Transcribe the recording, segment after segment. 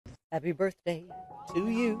Happy birthday to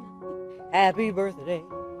you. Happy birthday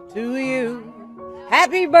to you.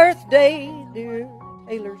 Happy birthday, dear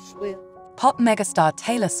Taylor Swift. Pop megastar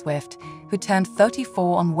Taylor Swift, who turned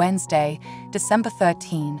 34 on Wednesday, December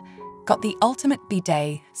 13, got the ultimate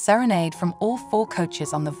B-Day serenade from all four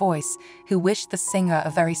coaches on The Voice, who wished the singer a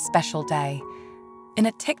very special day. In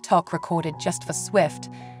a TikTok recorded just for Swift,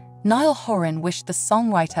 Niall wished the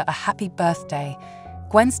songwriter a happy birthday.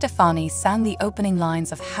 Gwen Stefani sang the opening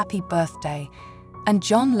lines of Happy Birthday, and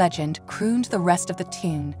John Legend crooned the rest of the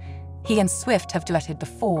tune. He and Swift have duetted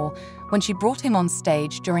before, when she brought him on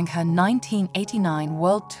stage during her 1989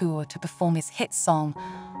 world tour to perform his hit song,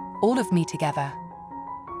 All of Me Together.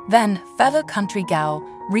 Then, fellow country gal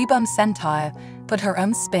Reba put her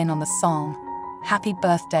own spin on the song, Happy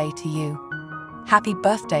Birthday to You. Happy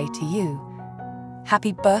birthday to you.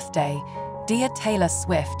 Happy birthday, dear Taylor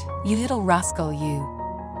Swift, you little rascal you.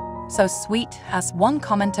 So sweet, as one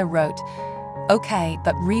commenter wrote, okay,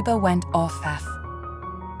 but Reba went off F.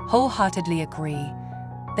 Wholeheartedly agree.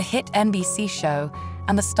 The hit NBC show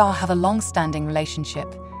and the star have a long-standing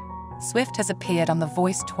relationship. Swift has appeared on The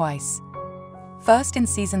Voice twice. First in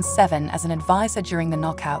season 7 as an advisor during the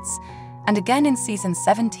knockouts, and again in season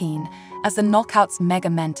 17 as the knockouts mega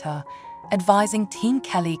mentor, advising Teen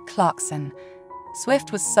Kelly Clarkson.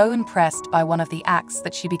 Swift was so impressed by one of the acts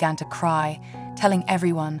that she began to cry, telling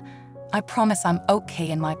everyone, I promise I'm okay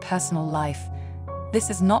in my personal life. This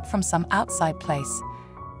is not from some outside place.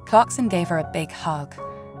 Clarkson gave her a big hug.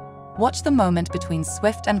 Watch the moment between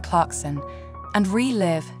Swift and Clarkson and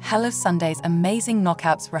relive Hello Sunday's amazing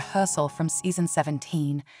knockouts rehearsal from season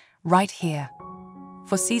 17, right here.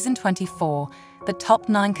 For season 24, the top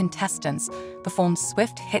 9 contestants performed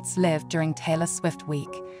Swift Hits Live during Taylor Swift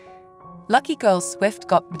Week. Lucky girl Swift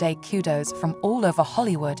got birthday kudos from all over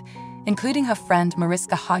Hollywood, including her friend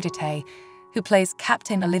Mariska Hargitay, who plays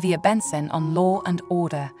Captain Olivia Benson on Law &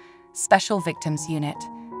 Order, Special Victims Unit.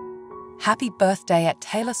 Happy birthday at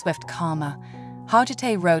Taylor Swift Karma,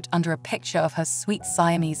 Hargitay wrote under a picture of her sweet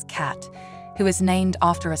Siamese cat, who is named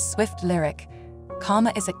after a Swift lyric,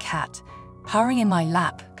 Karma is a cat, purring in my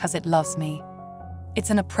lap 'cause it loves me. It's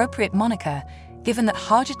an appropriate moniker, given that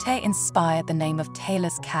Hargitay inspired the name of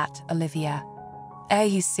Taylor's cat, Olivia. Are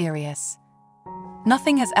you serious?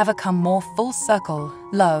 Nothing has ever come more full circle,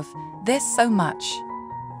 love this so much.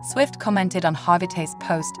 Swift commented on Hargitay's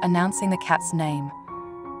post announcing the cat's name.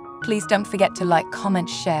 Please don't forget to like, comment,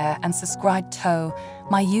 share, and subscribe to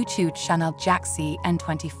my YouTube channel Jaxcey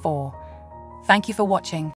N24. Thank you for watching.